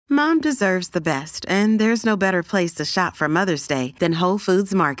Mom deserves the best, and there's no better place to shop for Mother's Day than Whole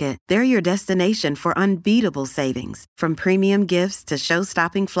Foods Market. They're your destination for unbeatable savings, from premium gifts to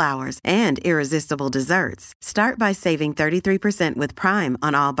show-stopping flowers and irresistible desserts. Start by saving 33% with Prime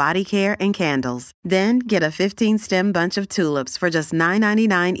on all body care and candles. Then get a 15-stem bunch of tulips for just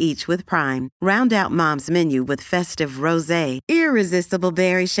 $9.99 each with Prime. Round out Mom's menu with festive rosé, irresistible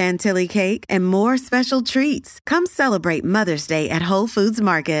berry chantilly cake, and more special treats. Come celebrate Mother's Day at Whole Foods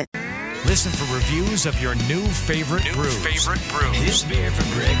Market. Listen for reviews of your new favorite brews. It's beer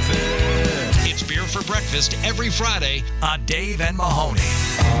for breakfast. It's Beer for Breakfast every Friday on Dave and Mahoney.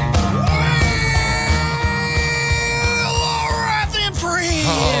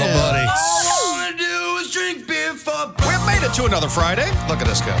 Oh, buddy. All I wanna do is drink beer for breakfast. We've made it to another Friday. Look at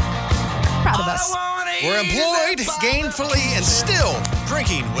us go. Proud of us. We're employed gainfully and still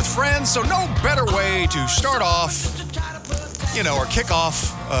drinking with friends, so no better way to start off, or kick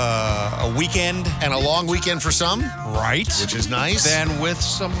off a weekend. And a long weekend for some. Right. Which is nice. Than with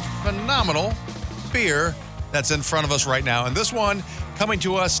some phenomenal beer that's in front of us right now. And this one coming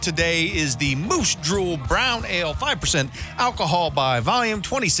to us today is the Moose Drool Brown Ale, 5% alcohol by volume,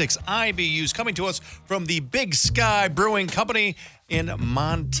 26 IBUs, coming to us from the Big Sky Brewing Company in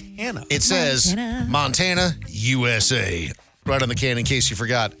Montana. It says Montana, USA. Right on the can in case you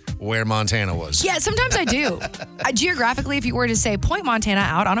forgot where Montana was. Yeah, sometimes I do. Geographically, if you were to say point Montana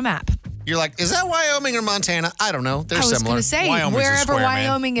out on a map. You're like, is that Wyoming or Montana? I don't know. They're similar. I was similar. going to say, Wyoming's wherever a square,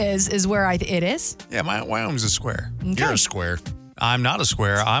 Wyoming is where it is. Yeah, Wyoming's a square. Okay. You're a square. I'm not a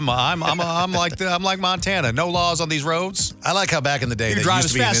square. I'm like Montana. No laws on these roads. I like how back in the day You they can drive used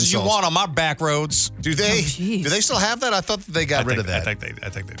as to be an fast as you insult. want on my back roads. Do they? jeez. Do they still have that? I thought that they got rid of that. I think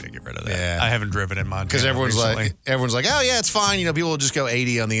they did get rid of that. Yeah. I haven't driven in Montana Because everyone's recently. like, oh yeah, it's fine. People will just go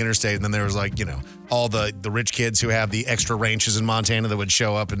 80 on the interstate, and then there was all the rich kids who have the extra ranches in Montana that would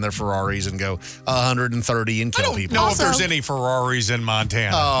show up in their Ferraris and go 130 and kill people. know if there's any Ferraris in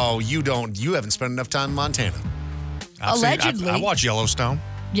Montana. Oh, you don't. You haven't spent enough time in Montana. Allegedly. I watch Yellowstone.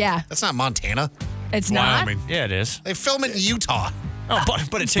 Yeah. That's not Montana. It's not. Wyoming. Yeah, it is. They film it in Utah. Oh,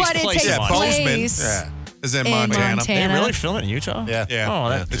 but it takes But it place takes in Montana. place. Bozeman is in in Montana. Montana. They really film it in Utah? Yeah. Yeah. Oh,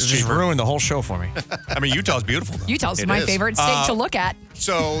 that It's just cheaper. ruined the whole show for me. I mean, Utah's beautiful, though. Utah's It my is. favorite state to look at.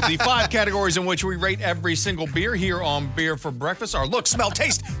 So the 5 categories in which we rate every single beer here on Beer for Breakfast are look, smell,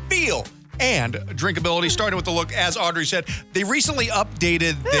 taste, feel, and drinkability. Starting with the look, as Audrey said, they recently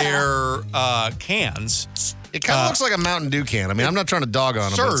updated their cans. It kind of looks like a Mountain Dew can. I mean, I'm not trying to dog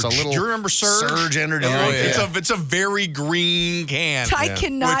on it, but it's a Surge. little Do you remember Surge? Surge energy. Oh, drink. yeah. It's a very green can. I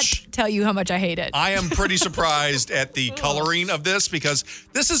cannot Which tell you how much I hate it. I am pretty surprised at the coloring of this because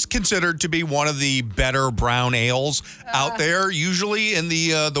this is considered to be one of the better brown ales out there, usually in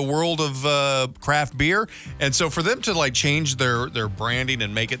the world of craft beer. And so for them to change their branding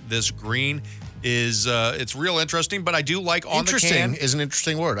and make it this green is it's real interesting. But I do like on the can. Interesting is an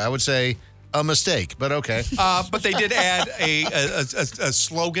interesting word. I would say a mistake, but okay. But they did add a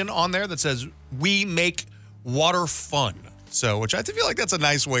slogan on there that says, "We make water fun." So, which I feel like that's a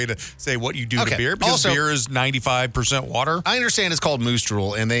nice way to say what you do to beer, because Also, beer is 95% water. I understand it's called Moose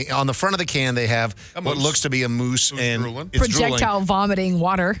Drool, and they on the front of the can they have what looks to be a moose and drooling. it's Projectile drooling. vomiting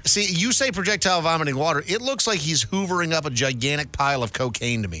water. See, you say projectile vomiting water. It looks like he's hoovering up a gigantic pile of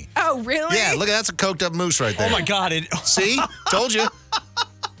cocaine to me. Oh, really? Yeah, look, that's a coked up moose right there. Oh, my God. See? Told you.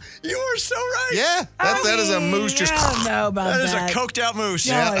 You are so right. Yeah, that is a moose just... I don't know about That that. is a coked out moose.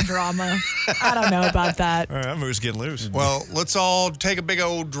 Y'all are drama. I don't know about that. All right, that moose getting loose. Well, let's all take a big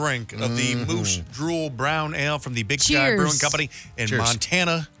old drink of the Moose Drool Brown Ale from the Big Sky Cheers. Brewing Company in Cheers.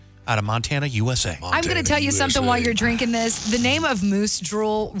 Montana, out of Montana, USA. I'm going to tell you something while you're drinking this. The name of Moose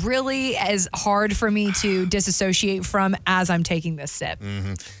Drool really is hard for me to disassociate from as I'm taking this sip.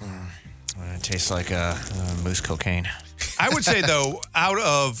 It tastes like moose cocaine. I would say, though, out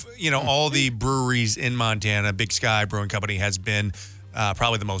of all the breweries in Montana, Big Sky Brewing Company has been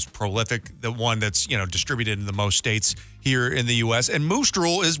probably the most prolific, the one that's distributed in the most states here in the U.S. And Moose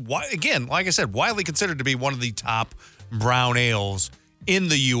Drool is, again, like I said, widely considered to be one of the top brown ales in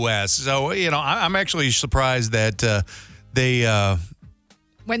the U.S. So I'm actually surprised that they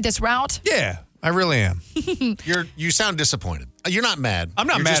Went this route? Yeah, I really am. You sound disappointed. You're not mad. I'm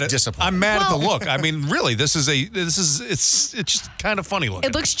not You're mad just at disappointed. I'm mad at the look. I mean, really, it's just kind of funny looking.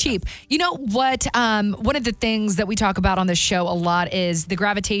 It looks cheap. You know what? One of the things that we talk about on this show a lot is the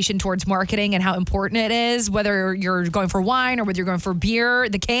gravitation towards marketing and how important it is, whether you're going for wine or whether you're going for beer.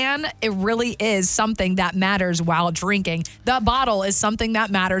 The can, it really is something that matters while drinking. The bottle is something that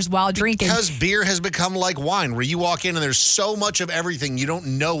matters while drinking. Because beer has become like wine, where you walk in and there's so much of everything, you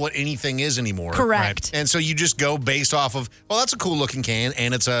don't know what anything is anymore. Correct. And so you just go based off of, well, that's that's a cool looking can,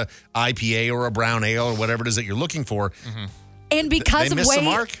 and it's a IPA or a brown ale or whatever it is that you're looking for. And because They of missed the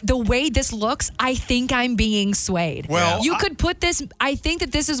mark. the way this looks, I think I'm being swayed. Well, you could put this, I think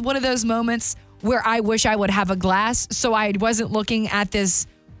that this is one of those moments where I wish I would have a glass so I wasn't looking at this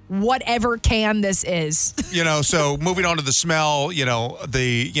whatever can this is. So moving on to the smell,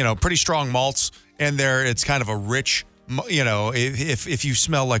 the pretty strong malts in there. It's kind of a rich, if you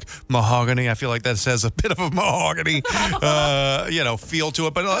smell like mahogany, I feel like that says a bit of a mahogany, feel to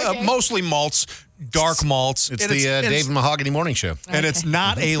it. But mostly malts, dark malts. It's the Dave and Mahogany Morning Show. And it's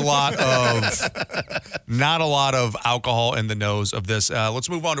not a lot of alcohol in the nose of this. Let's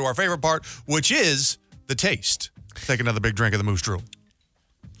move on to our favorite part, which is the taste. Take another big drink of the Moose Drool.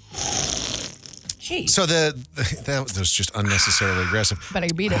 So that was just unnecessarily aggressive. But I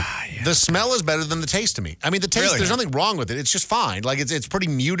beat it. The smell is better than the taste to me. I mean, the taste, there's nothing wrong with it. It's just fine. Like, it's pretty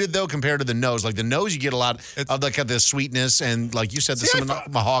muted, though, compared to the nose. Like, the nose, you get a lot of the sweetness and, like you said, some of the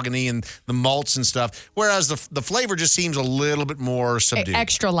mahogany and the malts and stuff. Whereas the flavor just seems a little bit more subdued.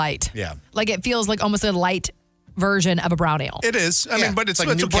 Extra light. Yeah. Like, it feels like almost a light version of a brown ale. It is. I mean, but it's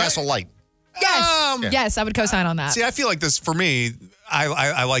like Newcastle Light. Yes. Yes, I would co-sign on that. See, I feel like this, for me,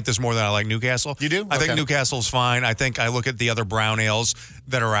 I like this more than I like Newcastle. You do? I think Newcastle's fine. I think I look at the other brown ales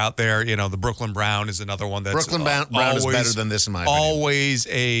that are out there. The Brooklyn Brown is another one that's Brooklyn Brown is better than this in my opinion. Always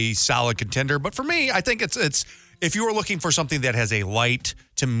a solid contender. But for me, I think it's if you were looking for something that has a light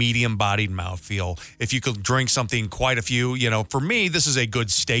to medium-bodied mouthfeel, if you could drink something quite a few, for me, this is a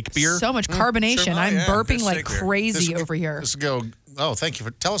good steak beer. So much carbonation. Sure. I'm burping Good like steak beer. crazy over here. Let's go. Oh, thank you.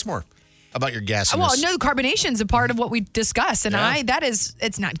 Tell us more about your gassiness. Well, no, carbonation's a part of what we discussed, and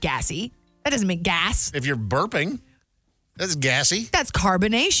it's not gassy. That doesn't make gas. If you're burping, that's gassy. That's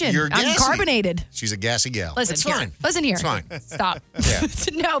carbonation. You're gassy. I'm carbonated. She's a gassy gal. Listen, it's here. fine. Listen here. It's fine. Stop.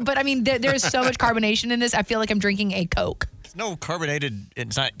 No, but I mean, there's so much carbonation in this. I feel like I'm drinking a Coke. It's no carbonated.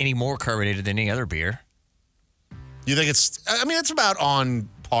 It's not any more carbonated than any other beer. You think it's about on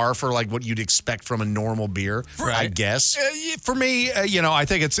par for like what you'd expect from a normal beer, I guess. For me, I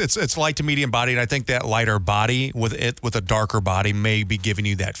think it's light to medium bodied. I think that lighter body with a darker body may be giving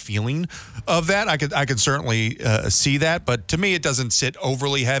you that feeling of that. I could certainly see that, but to me, it doesn't sit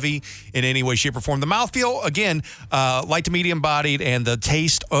overly heavy in any way, shape, or form. The mouthfeel, again, light to medium bodied, and the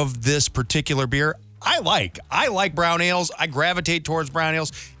taste of this particular beer, I like brown ales. I gravitate towards brown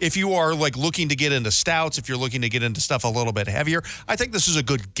ales. If you are like looking to get into stouts, if you're looking to get into stuff a little bit heavier, I think this is a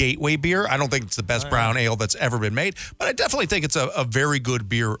good gateway beer. I don't think it's the best brown ale that's ever been made, but I definitely think it's a very good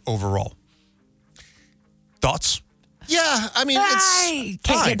beer overall. Thoughts? Yeah, I mean, I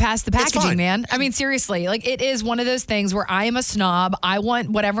can't get past the packaging, man. I mean, seriously, like it is one of those things where I am a snob. I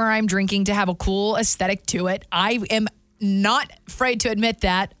want whatever I'm drinking to have a cool aesthetic to it. I am not afraid to admit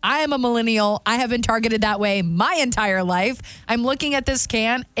that. I am a millennial. I have been targeted that way my entire life. I'm looking at this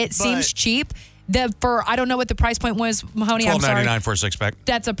can. It seems cheap. I don't know what the price point was, Mahoney. I'm sorry. $12.99 for a six pack.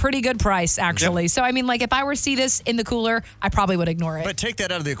 That's a pretty good price, actually. Yep. So, I mean, like, if I were to see this in the cooler, I probably would ignore it. But take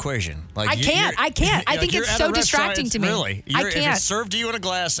that out of the equation. Like I can't. I think it's so distracting to me. Really? I can't. If it's served to you in a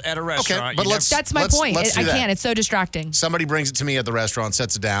glass at a restaurant. Okay, but that's my point. I can't. It's so distracting. Somebody brings it to me at the restaurant,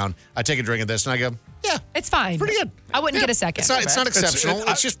 sets it down. I take a drink of this, and I go, yeah. It's fine. Pretty good. I wouldn't get a second. It's not exceptional.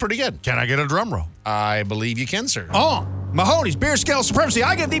 It's just pretty good. Can I get a drum roll? I believe you can, sir. Oh, Mahoney's Beer Scale Supremacy.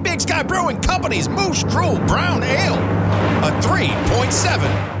 I give the Big Sky Brewing Company's Moose Drool Brown Ale a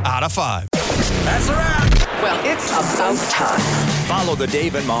 3.7 out of 5. That's a wrap. Well, it's about time. Follow the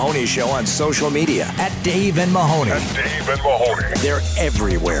Dave and Mahoney Show on social media at Dave and Mahoney. They're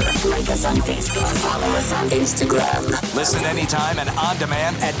everywhere. Like us on Facebook. Follow us on Instagram. Listen anytime and on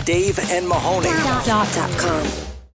demand at daveandmahoney.com.